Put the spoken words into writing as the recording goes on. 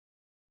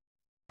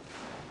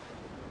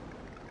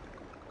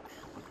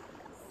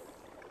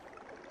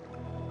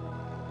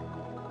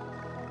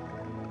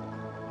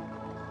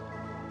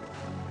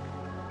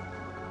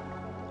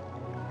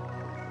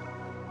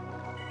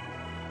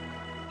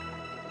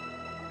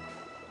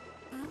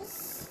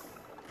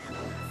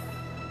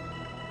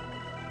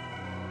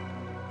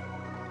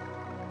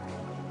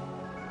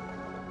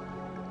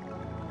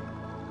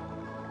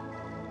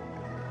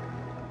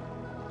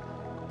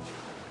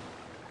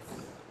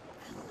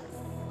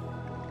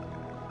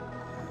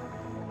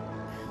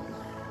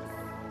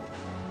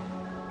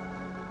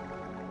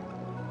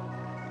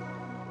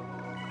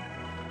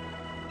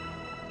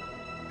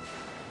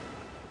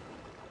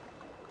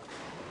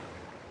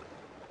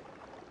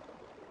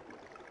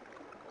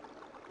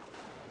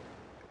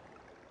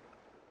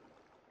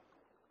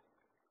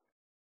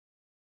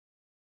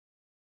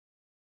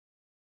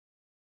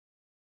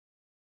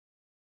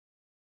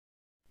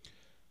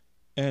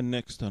And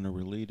next, on a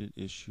related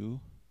issue,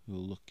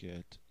 we'll look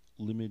at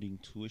limiting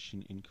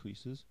tuition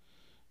increases.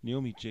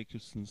 Naomi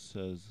Jakobsson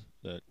says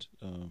that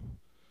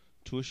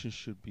tuition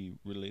should be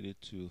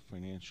related to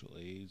financial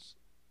aid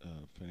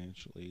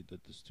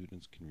that the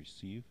students can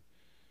receive,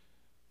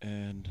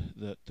 and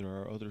that there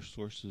are other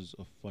sources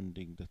of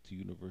funding that the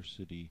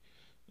university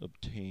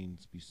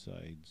obtains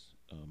besides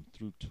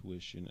through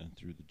tuition and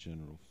through the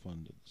general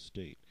fund of the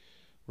state.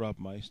 Rob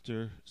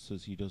Meister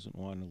says he doesn't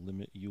want to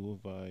limit U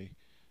of I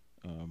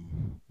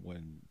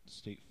when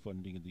state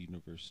funding of the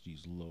university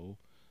is low,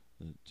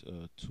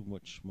 that too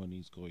much money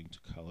is going to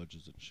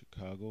colleges in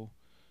Chicago.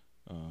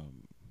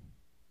 Um,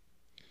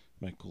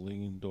 Michael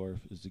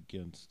Langendorf is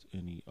against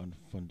any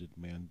unfunded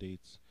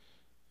mandates,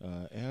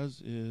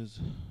 as is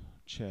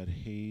Chad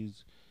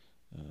Hayes.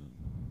 Um,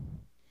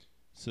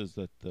 says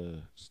that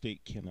the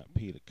state cannot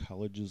pay the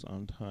colleges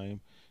on time,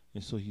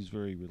 and so he's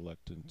very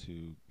reluctant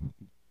to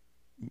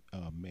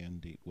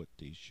mandate what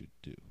they should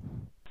do.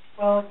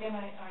 Well, again,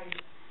 I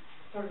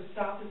sort of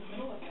stopped in the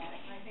middle of that,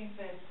 and I think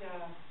that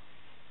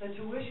the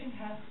tuition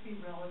has to be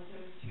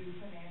relative to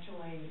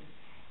financial aid.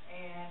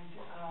 And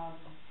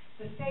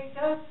the state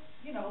does,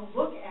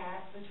 look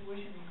at the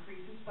tuition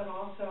increases, but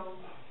also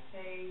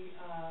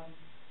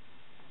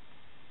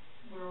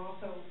we're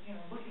also,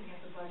 looking at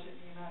the budget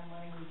and the amount of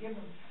money we give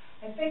them.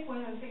 I think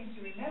one of the things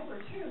to remember,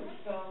 too,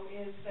 though,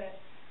 is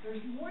that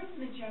there's more than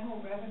the general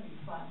revenue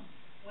fund.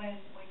 When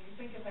you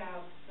think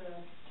about the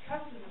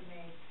cuts that are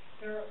made,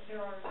 there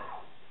are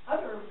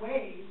other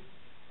ways,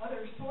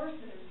 other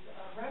sources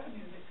of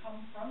revenue that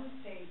come from the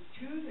state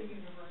to the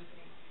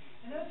university.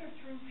 And those are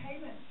through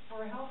payments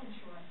for health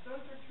insurance.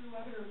 Those are through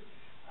other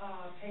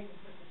payments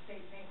that the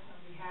state makes on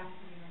behalf of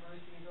the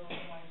University of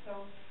Illinois. So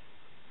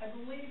I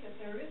believe that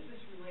there is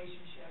this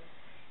relationship.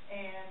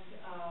 And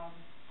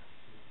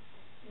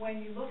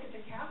when you look at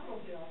the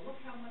capital bill, look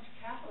how much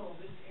capital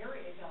this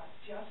area got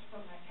just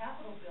from that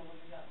capital bill that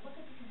we got. Look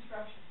at the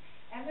construction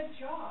and the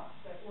jobs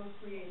that were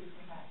created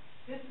from that.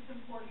 This is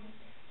important.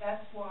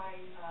 That's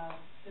why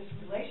this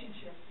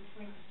relationship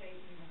between the state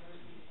and the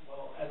university.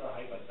 Well, as a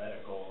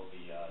hypothetical,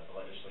 the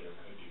legislature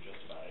could do just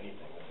about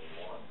anything that they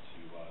want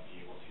to be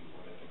able to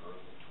limit the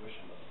growth of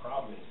tuition. But the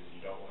problem is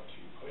you don't want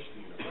to push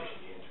the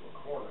university into a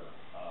corner.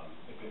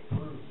 If it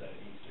proves that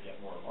it needs to get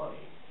more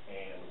money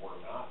and we're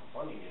not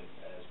funding it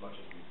as much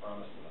as we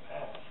promised in the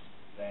past,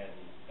 then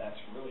that's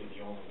really the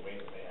only way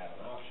that they have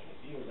an option.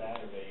 It's either that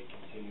or they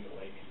continue to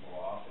lay people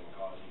off and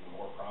cause even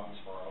more problems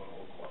for our own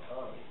local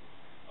economy.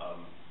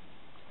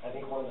 I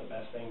think one of the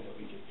best things that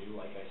we could do,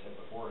 like I said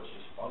before, is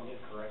just fund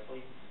it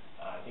correctly.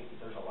 I think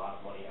that there's a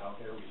lot of money out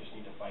there. We just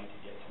need to fight to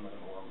get some of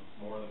the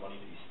more of the money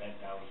to be spent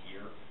down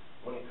here.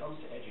 When it comes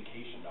to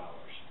education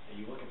dollars, and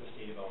you look at the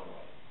state of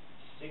Illinois,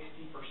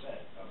 60%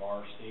 of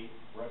our state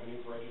revenue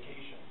for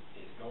education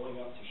is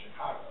going up to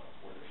Chicago,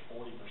 where there's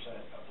 40%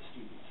 of the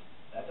students.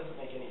 That doesn't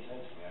make any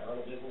sense to me. I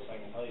run a business. I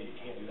can tell you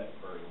can't do that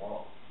for very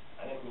long.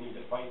 I think we need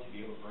to fight to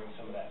be able to bring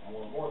some of that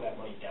more of that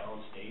money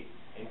downstate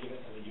and give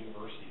it to the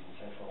universities in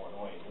Central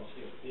Illinois. And we'll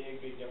see a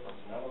big difference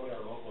in not only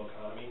our local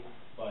economy,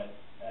 but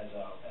as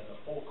a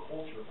full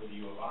culture for the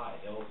U of I.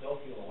 They'll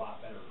feel a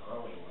lot better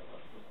growing with a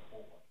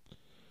full one.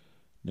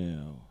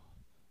 Now,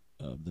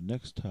 the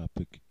next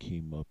topic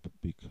came up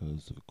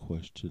because of a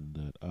question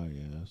that I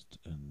asked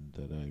and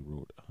that I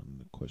wrote on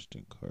the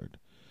question card.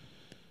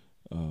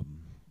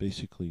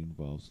 Basically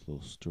involves a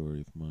little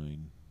story of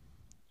mine.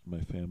 My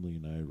family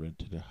and I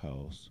rented a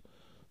house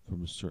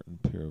from a certain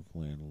pair of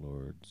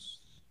landlords.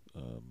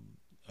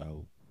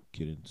 I'll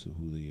get into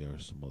who they are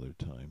some other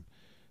time.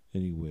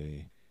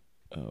 Anyway,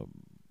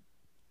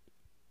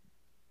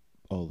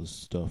 all the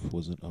stuff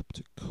wasn't up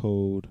to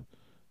code.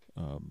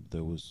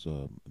 There was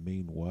a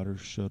main water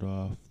shut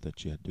off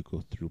that you had to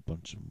go through a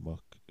bunch of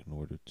muck in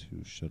order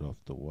to shut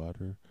off the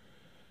water.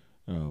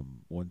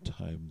 One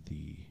time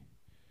the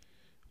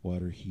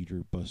water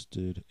heater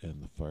busted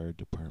and the fire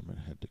department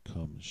had to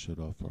come and shut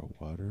off our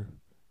water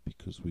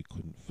because we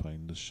couldn't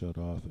find the shut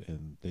off,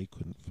 and they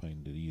couldn't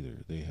find it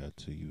either. They had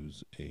to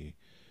use a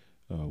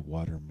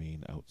water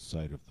main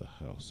outside of the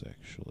house,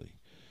 actually.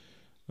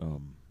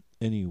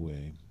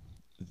 Anyway,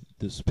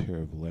 this pair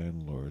of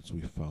landlords,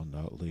 we found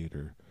out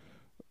later,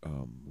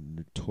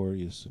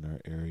 notorious in our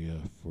area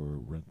for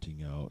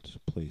renting out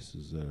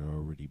places that had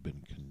already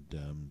been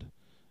condemned,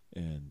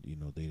 and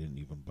they didn't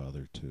even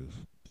bother to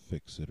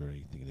fix it or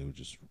anything. They would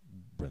just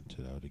rent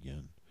it out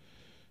again,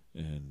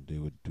 and they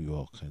would do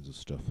all kinds of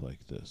stuff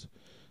like this.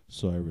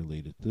 So I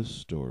related this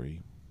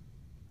story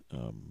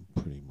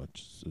pretty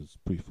much as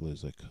briefly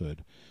as I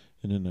could,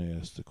 and then I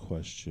asked the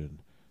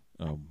question,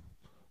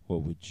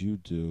 what would you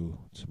do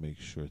to make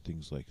sure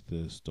things like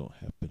this don't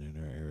happen in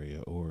our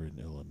area or in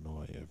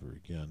Illinois ever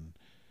again?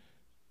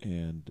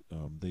 And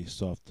they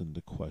softened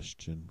the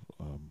question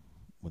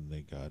when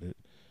they got it,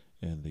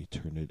 and they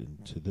turned it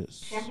into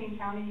this. Champaign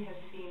County has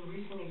seen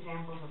recent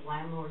examples of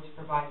landlords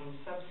providing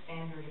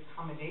substandard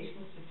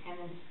accommodations to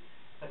tenants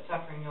but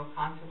suffering no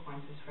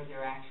consequences for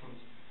their actions.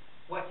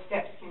 What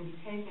steps can be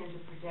taken to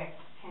protect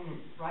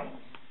tenant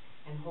rights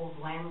and hold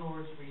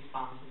landlords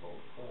responsible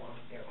for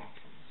their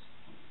actions?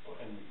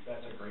 And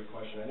that's a great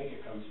question. I think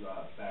it comes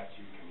back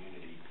to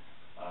community.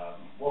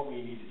 What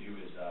we need to do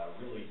is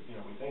really,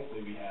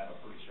 thankfully we have a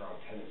pretty strong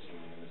tenants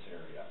union in this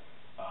area.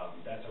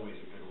 That's always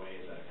a good way,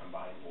 is that a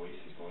combined voice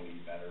is going to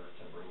be better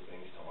to bring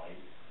things to light.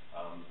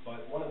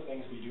 But one of the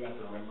things we do have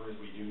to remember is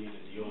we do need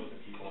to deal with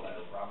the people that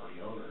are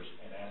property owners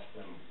and ask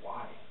them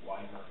why or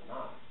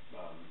not.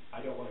 I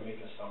don't want to make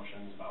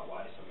assumptions about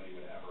why somebody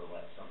would ever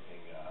let something,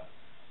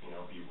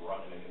 be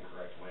run in an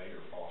incorrect way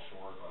or fall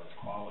short on its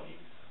quality.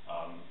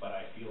 But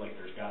I feel like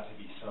there's got to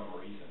be some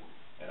reason.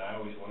 And I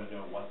always want to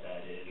know what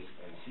that is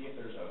and see if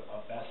there's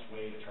a best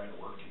way to try to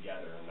work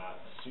together and not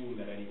assume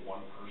that any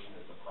one person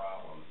is the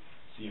problem.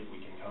 See if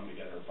we can come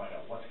together and find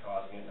out what's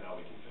causing it and how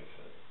we can fix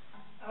it.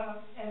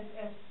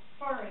 As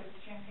far as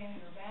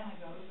Champaign-Urbana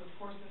goes, of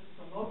course this is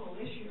a local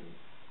issue,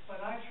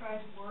 but I've tried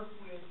to work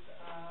with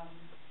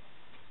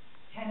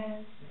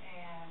tenants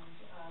and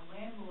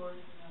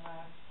landlords in the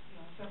last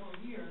several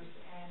years,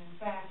 and in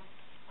fact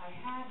I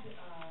had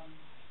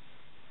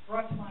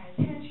brought to my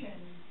attention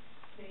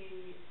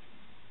the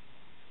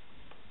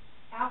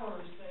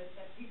hours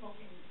that people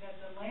that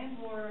the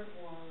landlord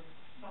or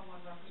someone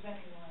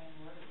representing the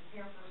landlord, a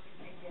repair person,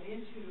 can get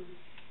into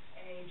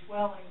a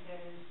dwelling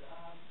that is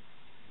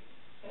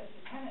that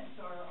the tenants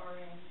are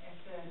in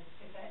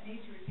if that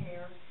needs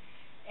repair.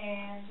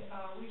 And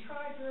we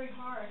tried very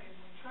hard, and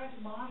we tried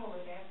to model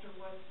it after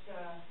what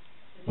the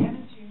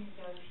tenants union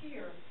does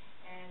here.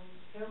 And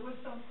there was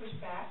some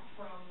pushback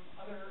from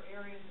other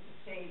areas of the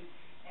state,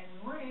 and we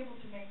weren't able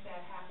to make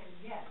that happen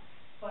yet.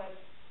 But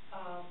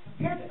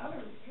compared to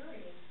other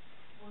areas,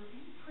 we're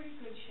in pretty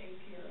good shape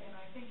here, and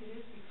I think it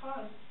is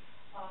because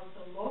of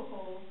the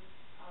local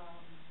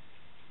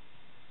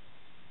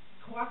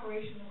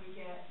cooperation that we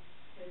get.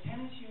 The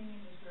tenants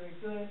union is very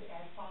good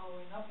at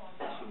following up on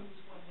issues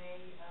when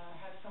they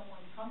have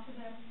someone come to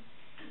them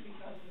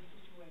because of the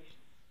situation.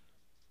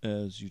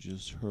 As you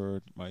just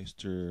heard,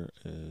 Meister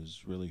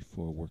is really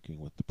for working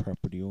with the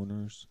property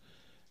owners,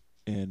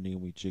 and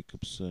Naomi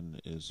Jakobsson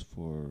is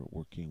for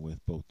working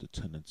with both the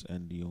tenants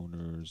and the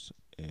owners,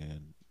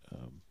 and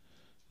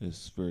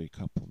is very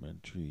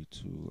complimentary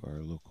to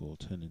our local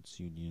tenants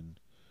union,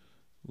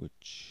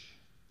 which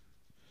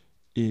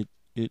it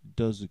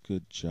does a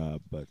good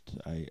job, but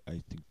I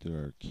think there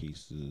are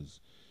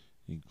cases,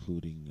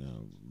 including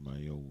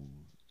my own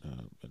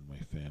and my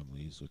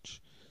family's,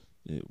 which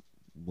it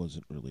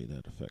wasn't really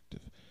that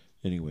effective.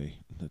 Anyway,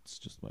 that's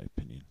just my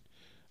opinion.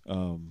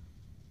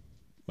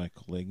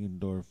 Michael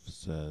Langendorf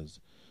says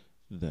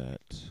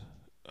that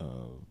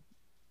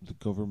the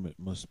government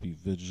must be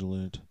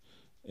vigilant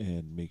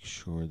and make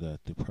sure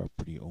that the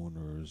property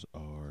owners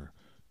are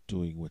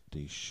doing what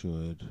they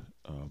should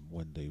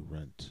when they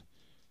rent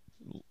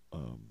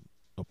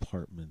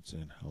apartments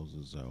and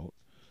houses out.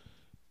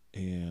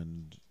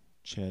 And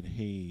Chad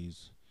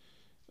Hayes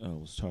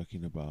was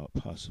talking about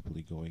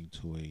possibly going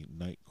to a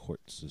night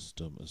court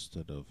system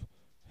instead of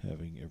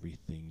having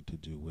everything to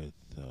do with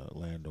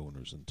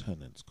landowners and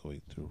tenants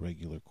going through a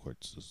regular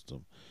court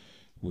system,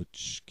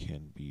 which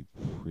can be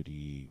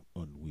pretty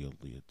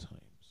unwieldy at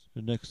times.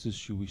 The next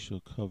issue we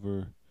shall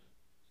cover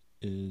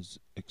is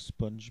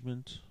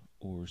expungement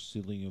or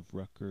sealing of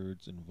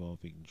records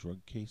involving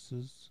drug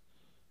cases,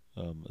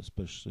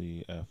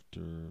 especially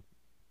after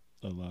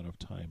a lot of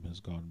time has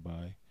gone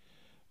by.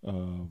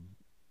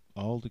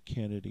 All the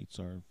candidates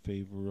are in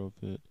favor of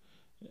it,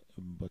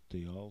 but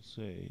they all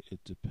say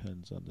it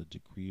depends on the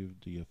degree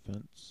of the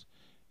offense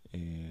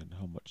and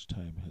how much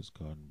time has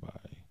gone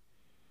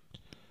by.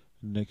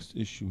 Next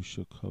issue we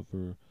shall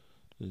cover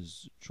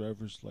is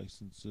driver's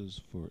licenses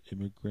for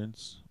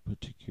immigrants,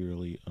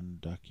 particularly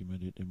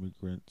undocumented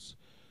immigrants.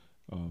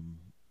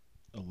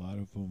 A lot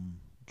of them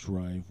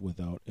drive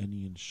without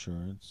any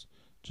insurance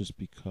just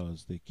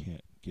because they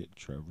can't get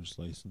driver's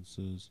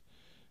licenses,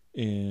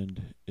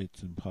 and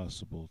it's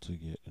impossible to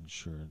get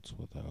insurance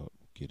without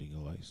getting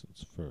a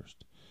license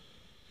first.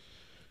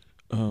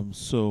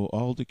 So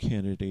all the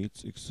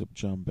candidates except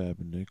John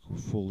Bambenek were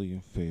fully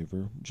in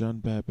favor. John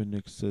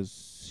Bambenek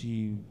says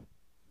he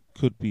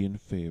could be in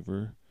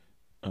favor,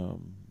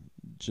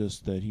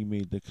 just that he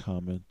made the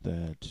comment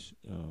that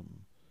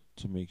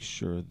to make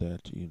sure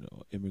that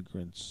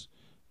immigrants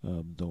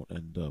don't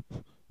end up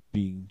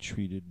being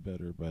treated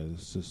better by the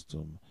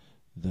system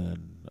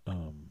than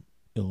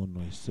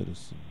Illinois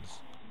citizens.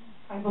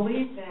 I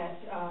believe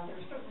that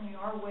there certainly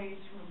are ways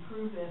to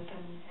improve this,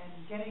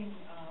 and getting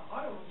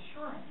auto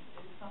insurance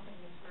is something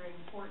that's very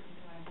important,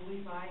 and I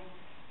believe I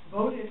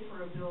voted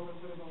for a bill that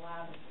would have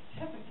allowed a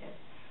certificate.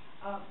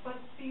 But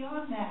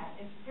beyond that,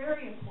 it's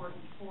very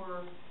important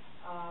for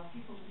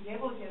people to be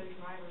able to get a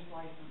driver's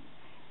license,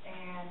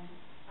 and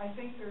I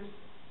think there's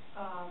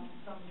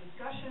some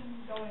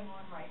discussion going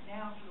on right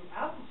now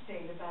throughout the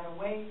state about a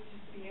way to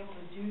be able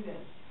to do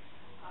this.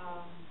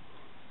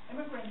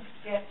 Immigrants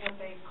get what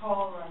they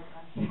call a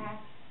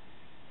tax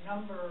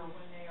number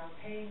when they are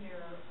paying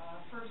their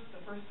the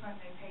first time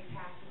they pay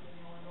taxes in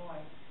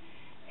Illinois.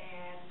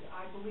 And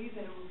I believe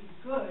that it would be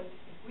good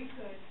if we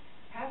could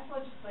pass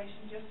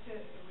legislation it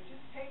would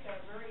just take a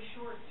very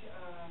short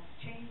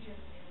change in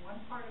one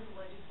part of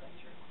the legislation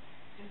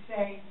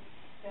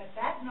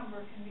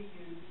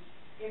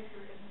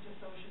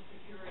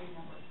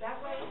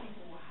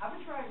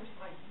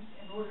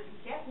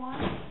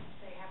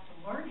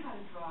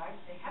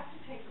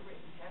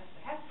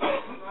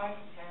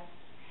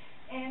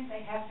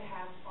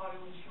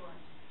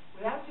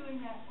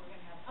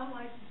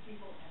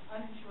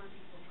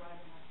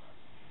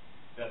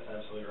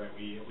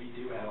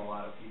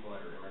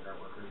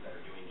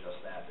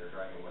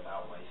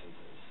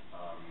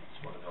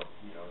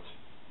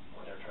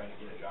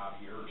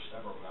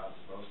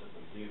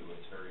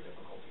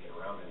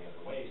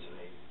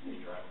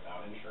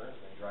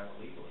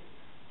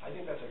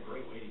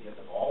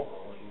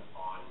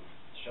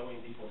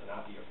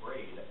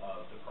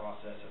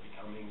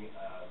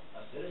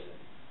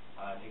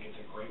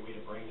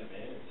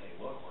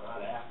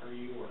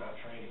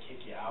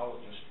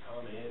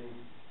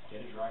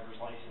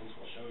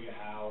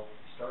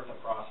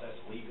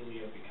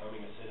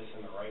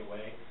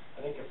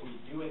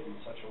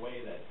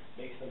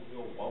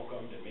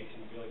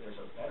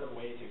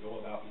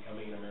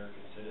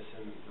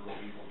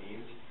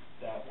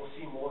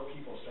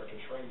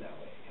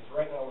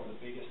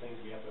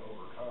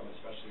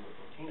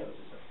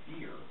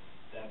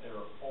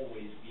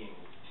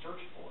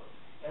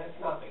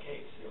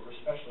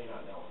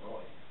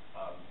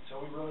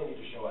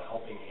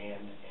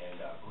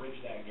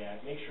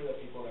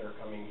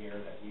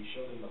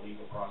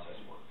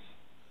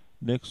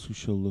Next, we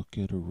shall look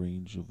at a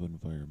range of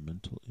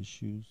environmental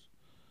issues.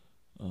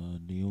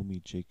 Naomi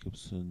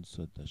Jakobsson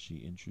said that she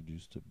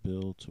introduced a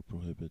bill to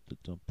prohibit the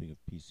dumping of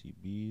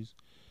PCBs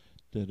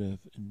that have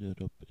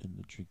ended up in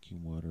the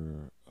drinking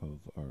water of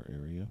our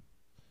area.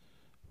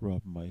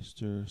 Rob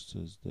Meister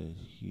says that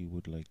he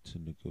would like to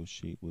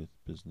negotiate with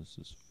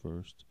businesses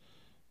first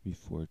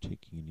before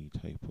taking any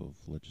type of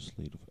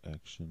legislative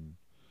action.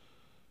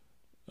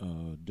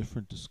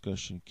 Different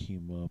discussion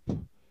came up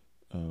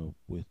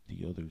with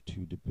the other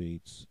two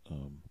debates,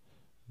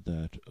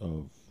 that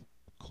of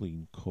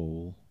clean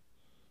coal,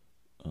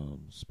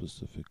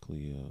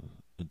 specifically an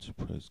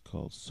enterprise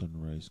called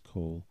Sunrise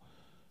Coal.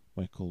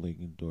 Michael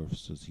Langendorf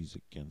says he's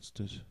against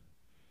it.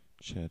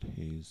 Chad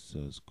Hayes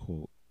says,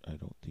 quote, I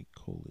don't think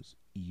coal is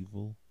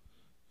evil,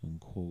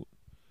 unquote,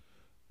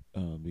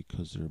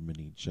 because there are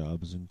many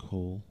jobs in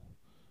coal,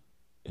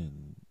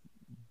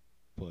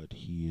 but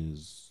he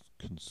is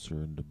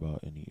concerned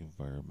about any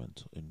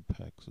environmental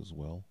impacts as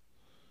well.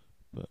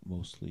 But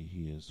mostly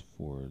he is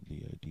for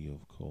the idea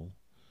of coal.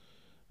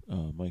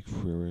 Mike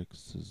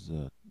Frerichs says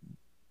that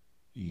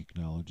he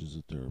acknowledges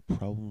that there are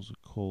problems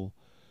with coal,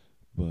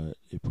 but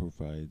it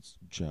provides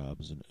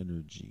jobs and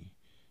energy,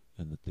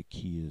 and that the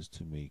key is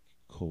to make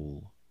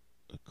coal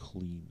a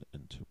clean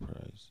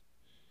enterprise.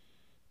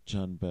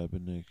 John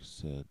Bambenek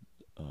said,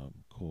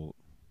 quote,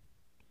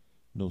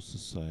 no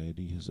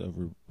society has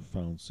ever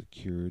found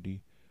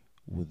security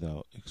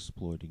without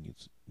exploiting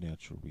its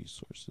natural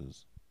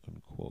resources,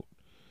 unquote.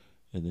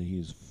 And that he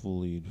is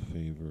fully in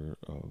favor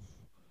of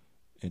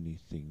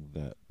anything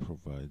that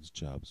provides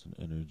jobs and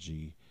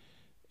energy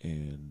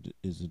and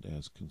isn't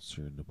as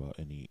concerned about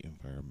any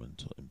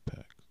environmental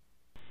impact.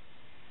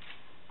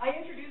 I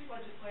introduced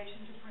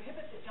legislation to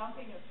prohibit the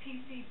dumping of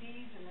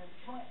PCBs in the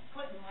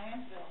Clinton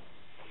landfill.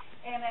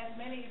 And as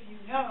many of you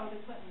know, the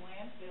Clinton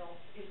landfill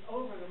is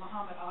over the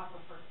Muhammad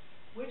Aquifer,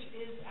 which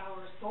is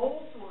our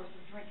sole source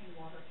of drinking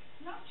water,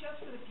 not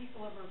just for the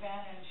people of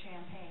Urbana and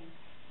Champaign,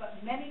 but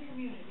many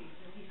communities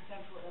in east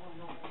central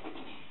Illinois.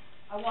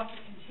 I want to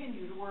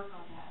continue to work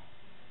on that.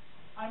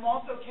 I'm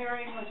also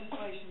carrying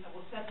legislation that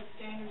will set the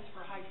standards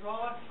for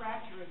hydraulic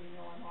fracturing in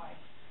Illinois.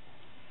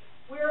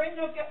 We're in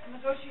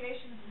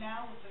negotiations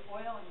now with the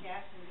oil and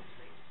gas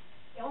industry.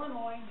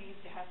 Illinois needs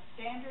to have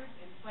standards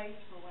in place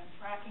for when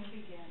fracking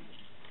begins.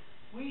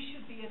 We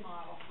should be a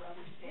model for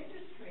others.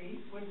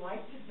 Industry would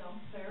like to dump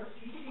their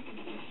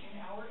PCBs in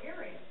our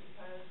area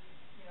because,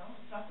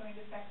 it's not going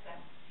to affect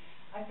them.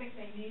 I think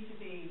they need to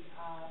be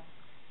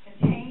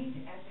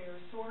contained at their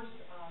source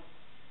of,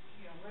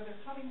 where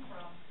they're coming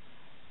from.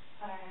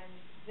 And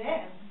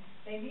then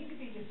they need to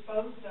be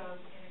disposed of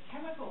in a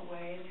chemical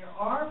way. And there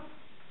are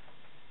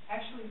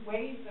actually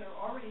ways that are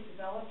already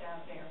developed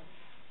out there.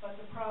 But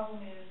the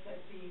problem is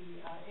that the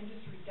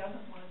industry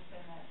doesn't want to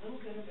spend that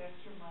little bit of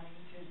extra money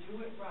to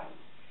do it right.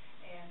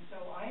 And so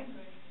I am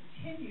going to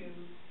continue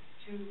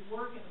to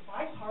work in a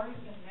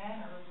bipartisan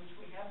manner, which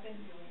we have been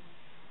doing,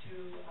 to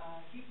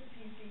keep the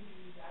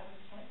PCBs out of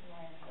the Clinton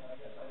landfill.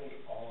 I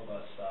think all of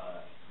us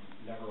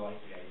never like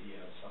the idea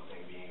of something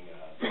being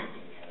dumped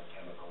in kind of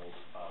chemicals.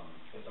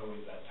 It's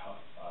always that tough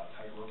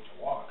tightrope to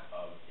walk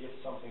of if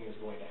something is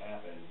going to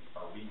happen,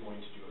 are we going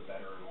to do it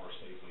better and more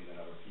safely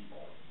than other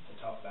people? It's a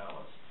tough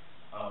balance.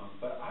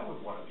 But I would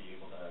want to be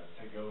able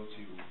to go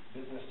to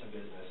business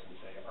and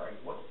say, all right,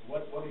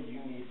 what do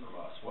you need from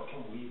us? What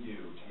can we do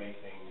to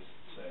make things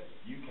so that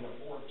you can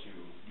afford to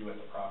do it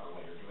the proper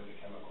way or do it the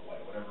chemical way,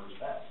 whatever is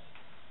best?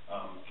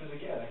 Because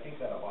again, I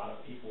think that a lot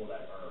of people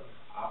that are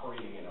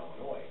operating in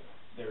Illinois,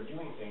 they're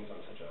doing things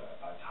on such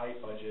a tight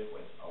budget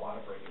with a lot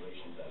of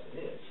regulations as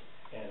it is.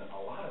 And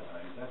a lot of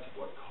times that's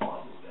what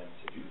causes them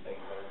to do things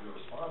that are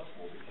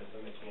irresponsible because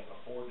then they can't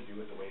afford to do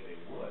it the way they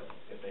would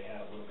if they had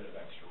a little bit of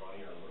extra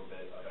money or a little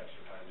bit of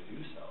extra time to do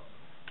so.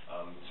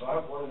 So I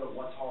want to know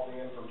what's halting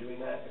them from doing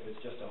that. If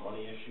it's just a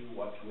money issue,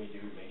 what can we do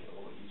to make it a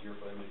little easier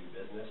for them to do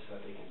business so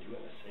that they can do it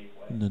in a safe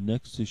way? And the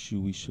next issue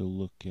we shall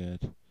look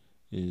at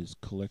is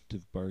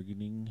collective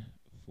bargaining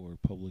for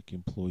public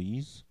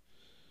employees.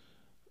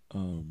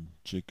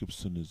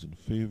 Jakobsson is in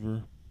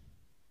favor.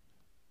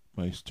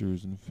 Meister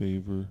is in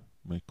favor.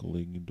 Michael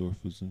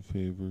Langendorf is in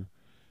favor.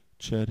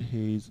 Chad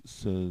Hayes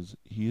says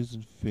he is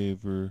in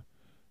favor,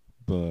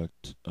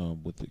 but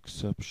with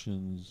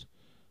exceptions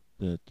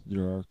that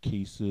there are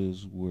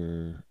cases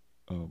where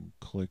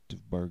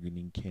collective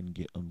bargaining can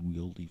get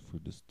unwieldy for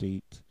the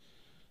state.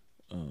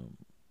 I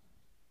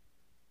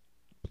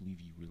believe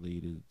he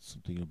related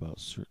something about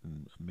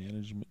certain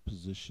management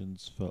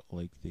positions felt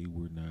like they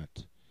were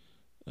not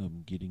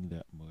getting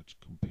that much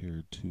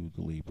compared to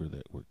the labor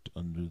that worked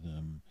under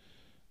them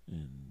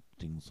and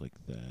things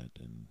like that,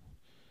 and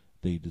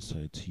they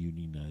decide to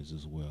unionize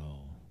as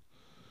well,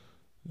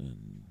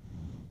 and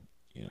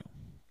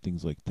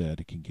things like that.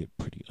 It can get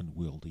pretty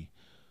unwieldy.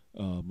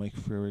 Mike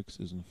Frerichs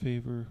is in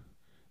favor,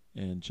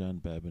 and John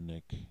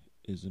Bambenek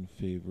is in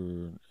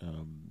favor.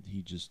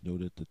 He just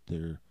noted that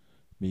there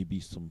may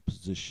be some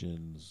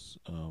positions,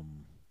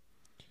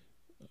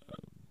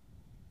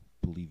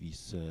 believe he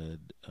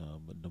said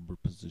a number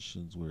of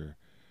positions where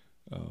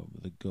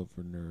the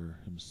governor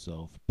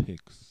himself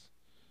picks,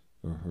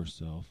 or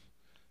herself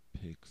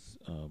picks,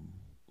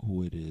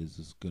 who it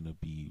is going to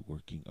be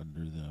working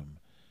under them,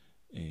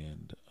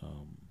 and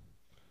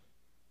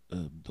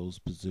those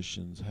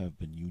positions have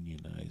been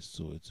unionized,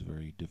 so it's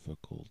very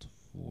difficult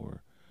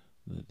for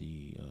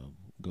the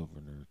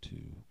governor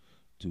to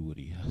do what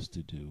he has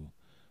to do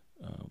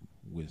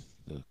with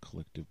the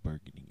collective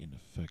bargaining in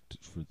effect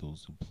for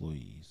those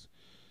employees,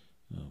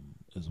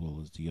 as well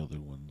as the other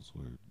ones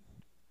where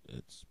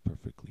it's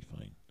perfectly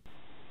fine.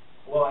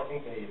 Well, I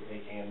think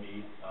they can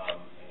be, and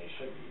they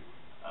should be.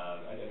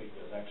 I think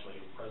it was actually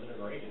President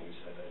Reagan who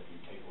said that if you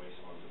take away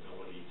someone's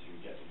ability to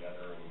get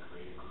together and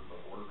create a group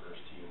of workers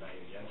to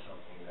unite against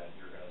something, that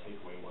you're going to take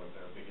away one of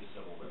their biggest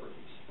civil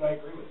liberties. And I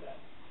agree with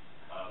that.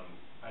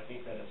 I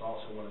think that it's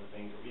also one of the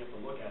things that we have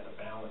to look at, the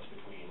balance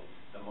between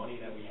the money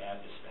that we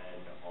have to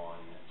spend on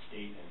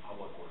state and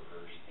public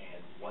workers and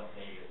what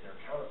their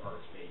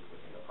counterparts make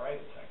within the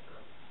private sector.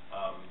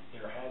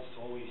 There has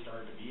slowly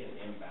started to be an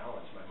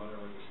imbalance. My mother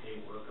was a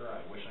state worker.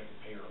 I wish I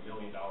could pay her $1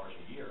 million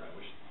a year. I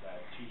wish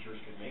that teachers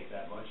could make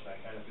that much, and I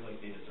kind of feel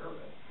like they deserve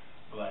it.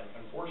 But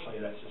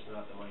unfortunately, that's just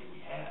not the money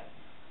we had.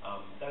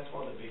 That's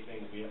one of the big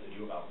things we have to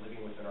do about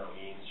living within our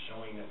means,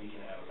 showing that we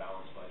can have a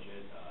balanced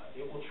budget.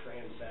 It will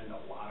transcend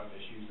a lot of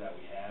issues that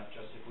we have,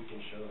 just if we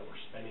can show that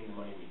we're spending the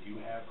money we do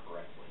have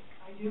correctly.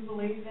 I do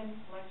believe in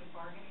collective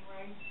bargaining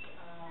rights.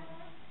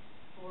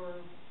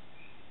 For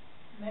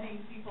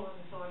many people in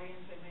this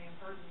audience, they may have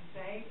heard me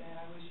say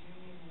that I was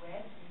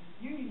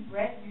union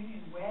bred,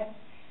 union wed,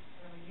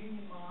 and I'm a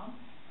union mom,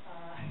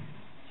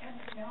 and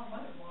now a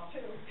mother-in-law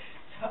too.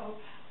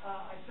 So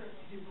I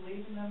certainly do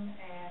believe in them,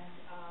 and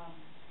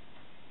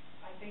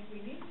I think we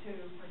need to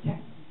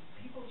protect them.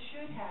 People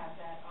should have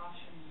that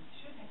option,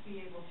 should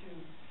be able to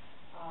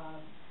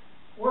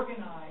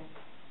organize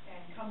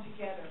and come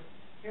together.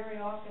 Very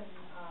often,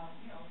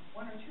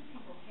 one or two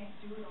people can't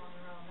do it on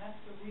their own. That's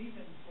the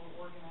reason for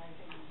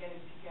organizing and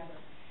getting together.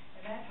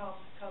 And that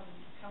helps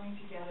coming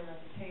together at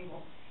the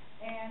table.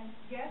 And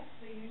yes,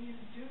 the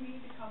unions do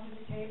need to come to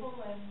the table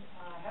and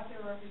have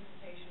their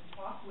representation,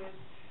 talk with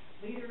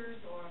leaders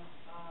or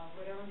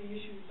whatever the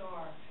issues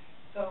are.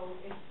 So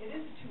it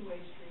is a two-way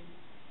street,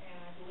 and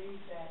I believe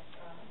that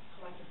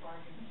collective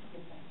bargaining is a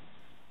good thing.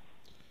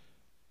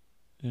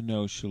 And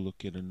now she'll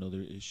look at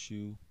another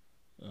issue.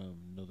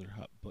 Another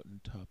hot button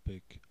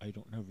topic. I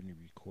don't have any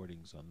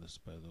recordings on this,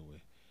 by the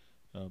way.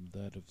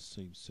 That of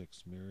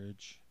same-sex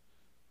marriage.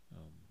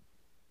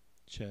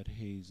 Chad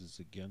Hayes is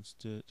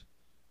against it.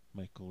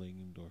 Michael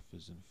Langendorf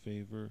is in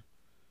favor.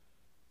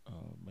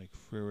 Mike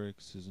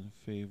Frerichs is in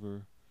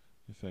favor.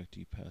 In fact,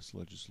 he passed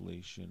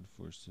legislation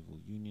for civil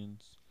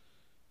unions.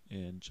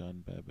 And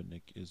John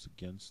Bambenek is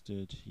against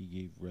it. He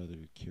gave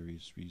rather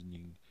curious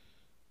reasoning.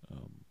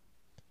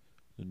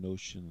 The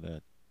notion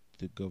that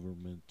the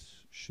government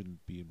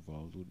shouldn't be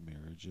involved with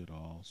marriage at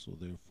all, so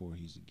therefore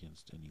he's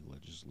against any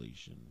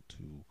legislation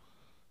to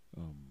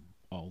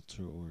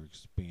alter or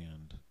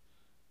expand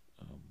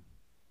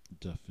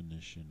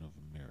definition of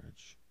a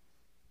marriage.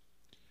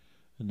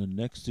 And the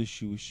next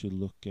issue we should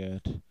look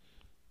at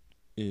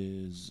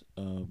is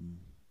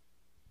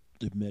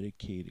the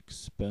Medicaid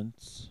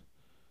expense.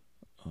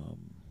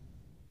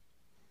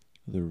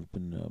 There have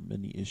been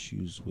many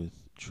issues with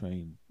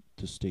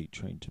the state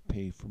trying to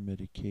pay for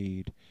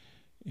Medicaid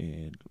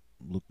and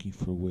looking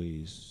for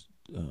ways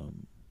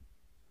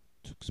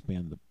to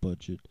expand the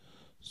budget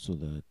so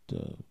that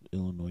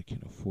Illinois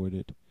can afford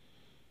it.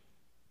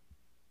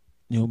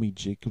 Naomi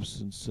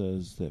Jakobsson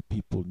says that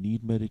people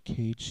need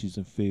Medicaid. She's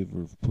in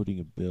favor of putting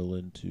a bill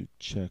in to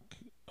check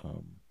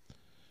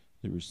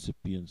the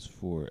recipients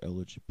for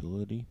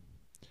eligibility.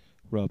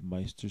 Rob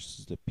Meister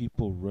says that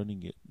people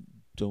running it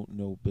don't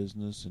know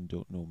business and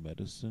don't know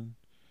medicine.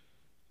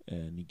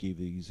 And he gave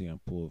the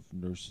example of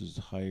nurses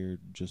hired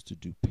just to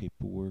do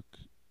paperwork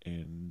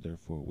and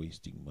therefore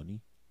wasting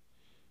money.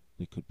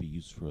 They could be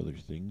used for other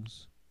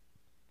things.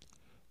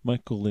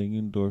 Michael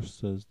Langendorf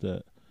says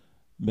that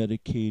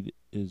Medicaid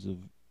is a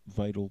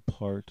vital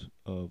part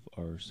of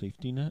our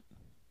safety net.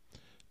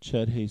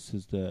 Chad Hayes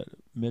says that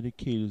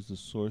Medicaid is the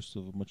source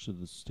of much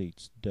of the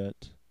state's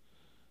debt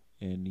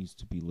and needs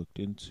to be looked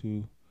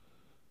into.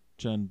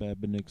 John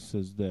Bambenek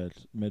says that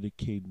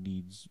Medicaid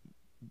needs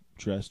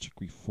drastic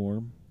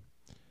reform.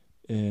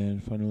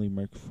 And finally,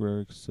 Mike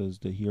Frerichs says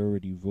that he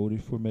already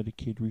voted for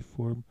Medicaid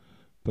reform,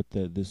 but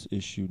that this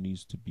issue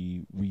needs to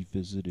be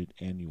revisited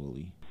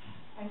annually.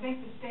 I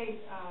think the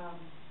state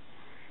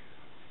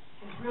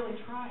is really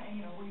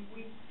trying.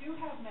 We do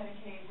have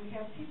Medicaid. We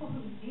have people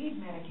who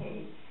need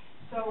Medicaid.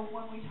 So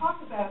when we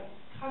talk about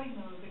cutting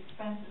those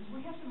expenses,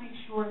 we have to make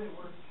sure that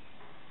we're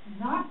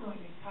not going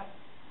to cut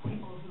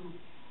people who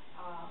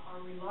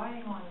are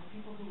relying on us,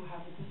 people who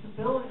have a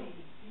disability,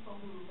 people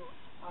who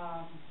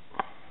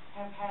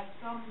have had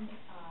some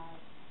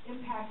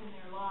impact in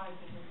their lives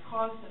that has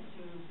caused them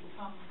to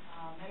become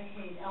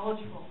Medicaid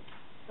eligible.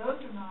 Those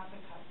are not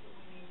the cuts that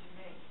we need to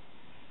make.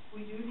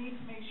 We do need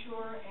to make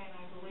sure, and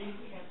I believe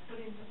we have put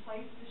into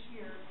place this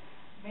year,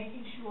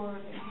 making sure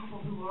that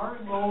people who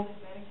are enrolled in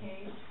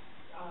Medicaid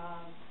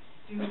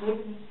to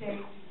live in the state,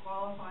 to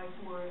qualify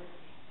for it.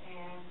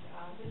 And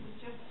this is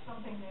just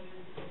something that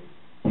is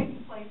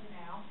taking place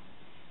now.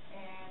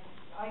 And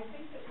I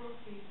think that we'll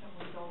see some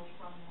results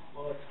from that.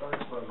 Well, it starts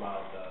from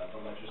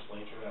the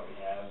legislature that we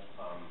have.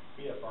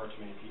 We have far too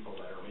many people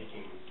that are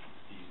making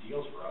these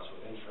deals for us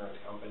with insurance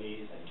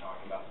companies and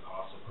talking about the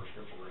cost of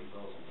prescription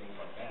refills and things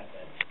like that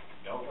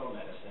don't know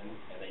medicine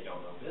and they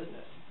don't know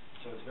business.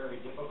 So it's very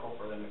difficult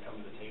for them to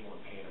come to the table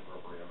and pay an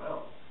appropriate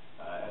amount.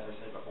 As I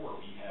said before,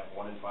 we have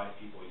 1 in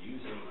 5 people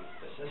using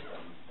the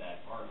system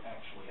that aren't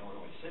actually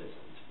Illinois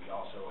citizens. We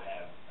also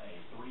have a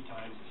 3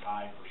 times as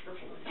high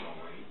prescription refill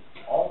rate,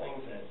 all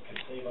things that could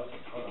save us a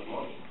ton of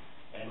money.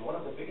 And one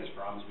of the biggest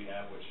problems we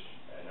have, which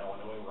in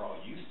Illinois we're all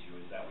used to,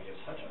 is that we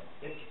have such a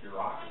thick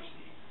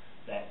bureaucracy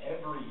that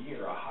every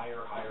year a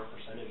higher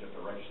percentage of the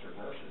registered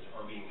nurses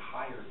are being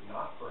hired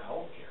not for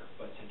health care,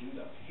 but to do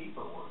the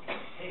paperwork it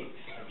takes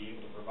to be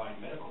able to provide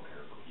medical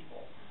care for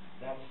people.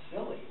 That's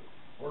silly.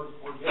 We're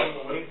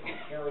getting away from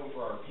caring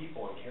for our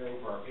people and caring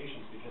for our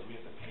patients because we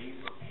have to pay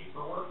for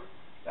paperwork.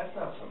 That's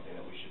not something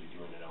that we should be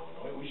doing in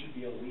Illinois. We should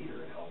be a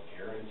leader in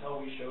healthcare, and until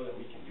we show that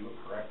we can do it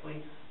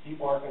correctly,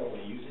 people aren't going to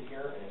want to use it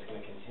here, and it's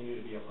going to continue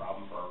to be a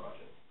problem for our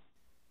budget.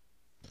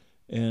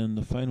 And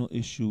the final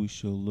issue we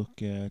shall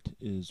look at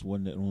is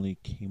one that only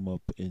came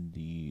up in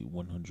the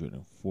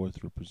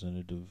 104th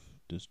Representative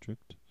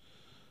District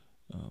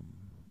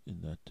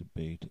in that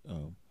debate.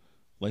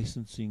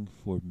 Licensing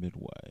for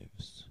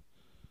midwives.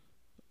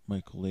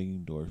 Michael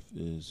Langendorf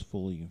is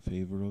fully in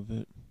favor of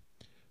it.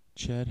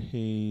 Chad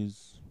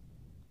Hayes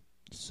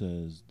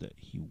says that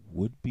he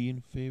would be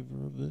in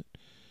favor of it.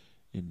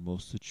 In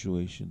most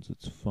situations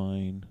it's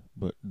fine,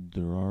 but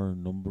there are a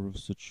number of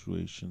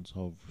situations,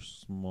 however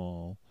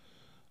small,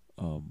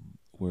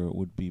 where it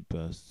would be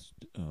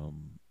best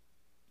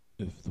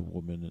if the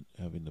woman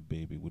having the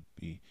baby would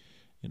be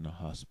in a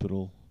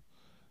hospital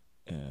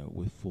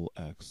with full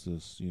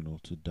access,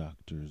 to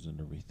doctors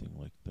and everything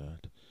like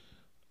that.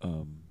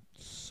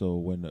 So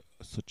when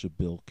such a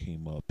bill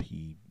came up,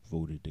 he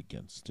voted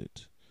against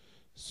it.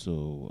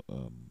 So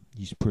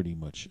he's pretty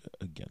much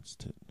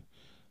against it.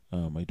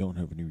 I don't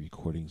have any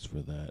recordings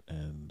for that,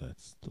 and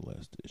that's the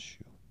last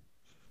issue.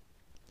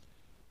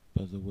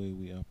 By the way,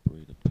 we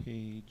operate a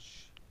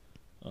page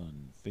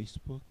on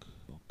Facebook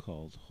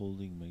called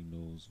Holding My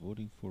Nose,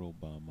 Voting for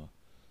Obama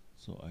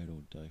So I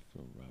Don't Die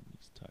from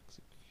Romney's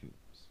Toxic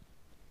Fumes.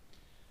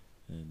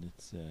 And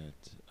it's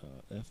at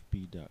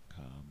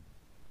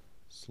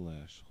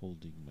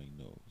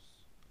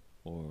fb.com/holdingmynose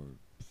or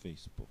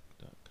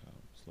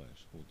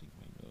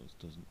facebook.com/holdingmynose,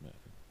 doesn't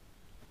matter.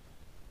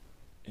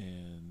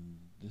 And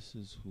this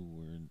is who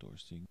we're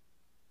endorsing.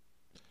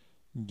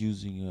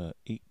 Using a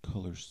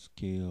 8-color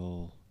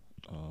scale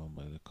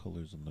by the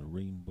colors on the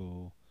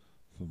rainbow,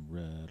 from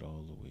red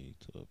all the way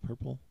to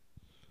purple.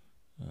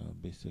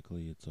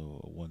 Basically, it's a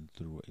 1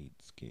 through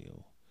 8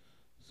 scale.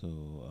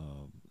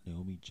 So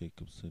Naomi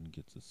Jakobsson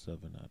gets a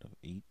 7 out of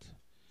 8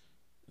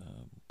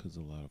 because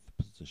a lot of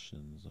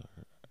positions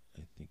are,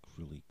 I think,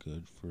 really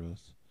good for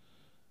us.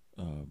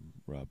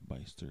 Rob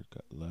Meister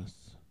got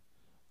less.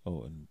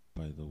 Oh, and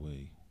by the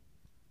way,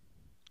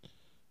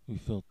 we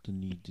felt the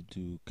need to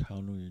do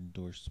counter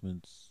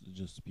endorsements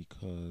just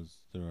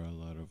because there are a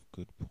lot of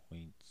good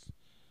points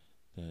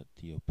that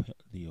the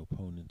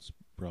opponents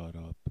brought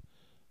up,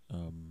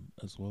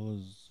 as well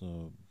as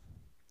a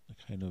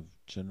kind of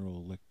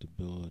general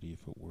electability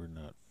if it were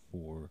not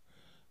for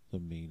the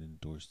main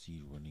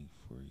endorsee running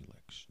for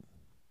election.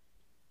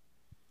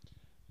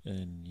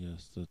 And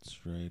yes,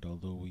 that's right,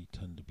 although we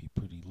tend to be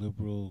pretty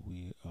liberal,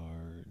 we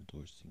are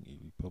endorsing a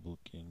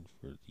Republican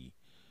for the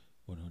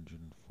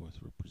 104th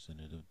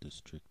Representative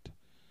District.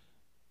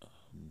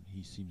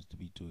 He seems to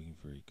be doing a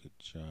very good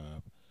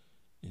job.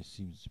 He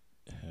seems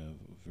to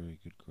have a very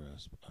good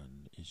grasp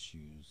on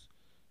issues,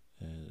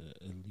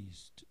 at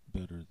least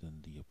better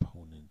than the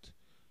opponent.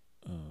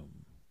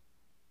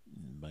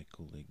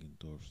 Michael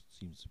Langendorf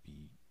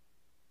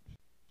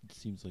it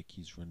seems like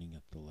he's running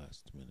at the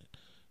last minute.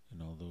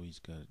 And although he's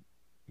got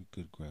a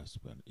good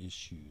grasp on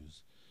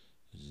issues,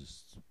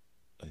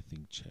 I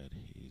think Chad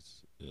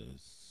Hayes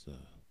is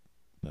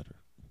better.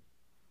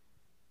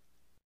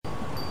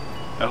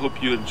 I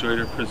hope you enjoyed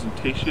our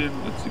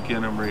presentation. Once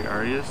again, I'm Ray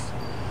Arias.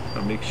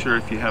 Make sure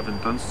if you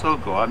haven't done so,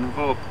 go out and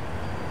vote.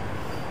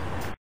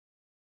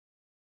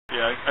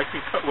 Yeah, I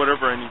can cut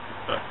whatever I need to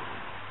cut.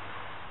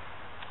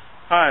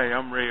 Hi,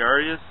 I'm Ray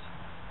Arias.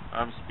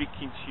 I'm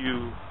speaking to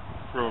you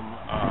from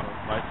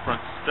my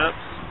front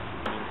steps.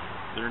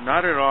 They're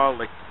not at all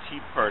like the Tea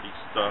Party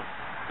stuff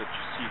that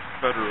you see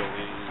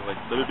federally,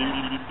 like,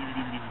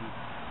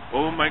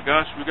 oh my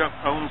gosh, we got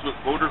problems with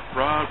voter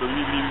fraud,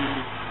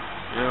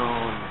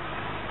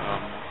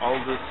 all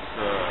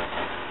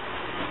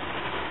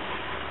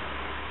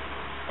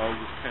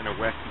this kind of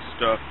wacky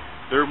stuff.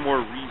 They're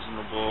more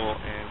reasonable,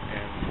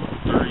 and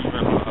there are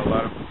even a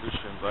lot of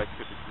positions I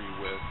could agree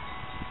with.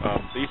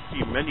 They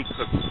see many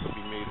cuts to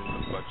be made in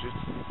the budget.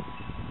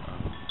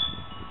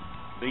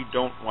 They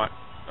do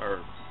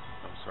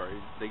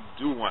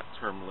want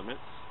term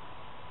limits.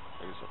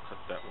 I guess I'll cut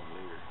that one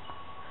later.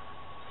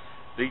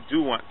 they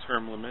do want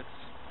term limits.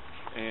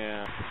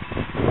 And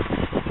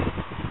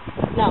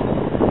No.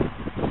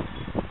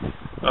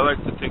 I'd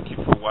like to thank you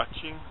for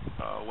watching.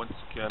 Once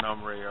again,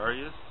 I'm Ray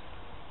Arias.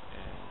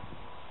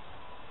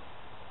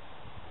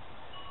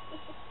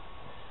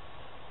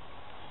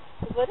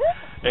 What is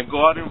it? And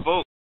go out and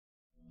vote.